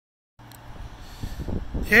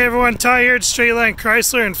Hey everyone, Ty here at Straight Line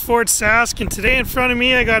Chrysler in Fort Sask, and today in front of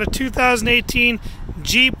me I got a 2018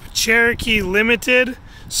 Jeep Cherokee Limited,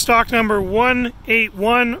 stock number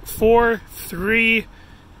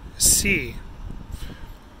 18143C.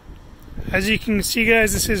 As you can see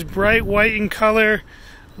guys, this is bright white in color,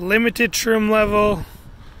 limited trim level,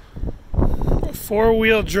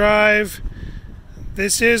 4-wheel drive.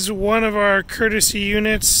 This is one of our courtesy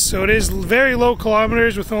units, so it is very low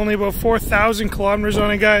kilometers with only about 4,000 kilometers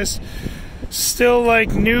on it, guys. Still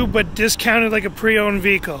like new, but discounted like a pre-owned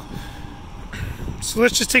vehicle. So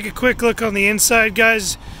let's just take a quick look on the inside,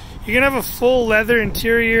 guys. You're gonna have a full leather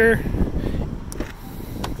interior.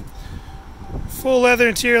 Full leather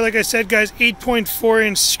interior, like I said, guys.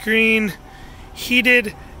 8.4-inch screen,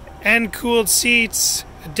 heated and cooled seats,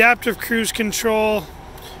 adaptive cruise control,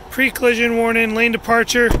 pre-collision warning, lane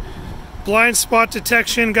departure, blind spot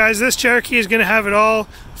detection. Guys, this Cherokee is going to have it all.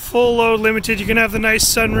 Full load limited. You're going to have the nice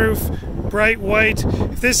sunroof, bright white.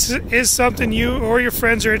 If this is something you or your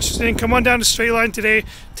friends are interested in, come on down to Straight Line today.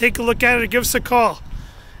 Take a look at it or give us a call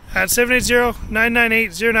at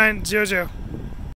 780-998-0900.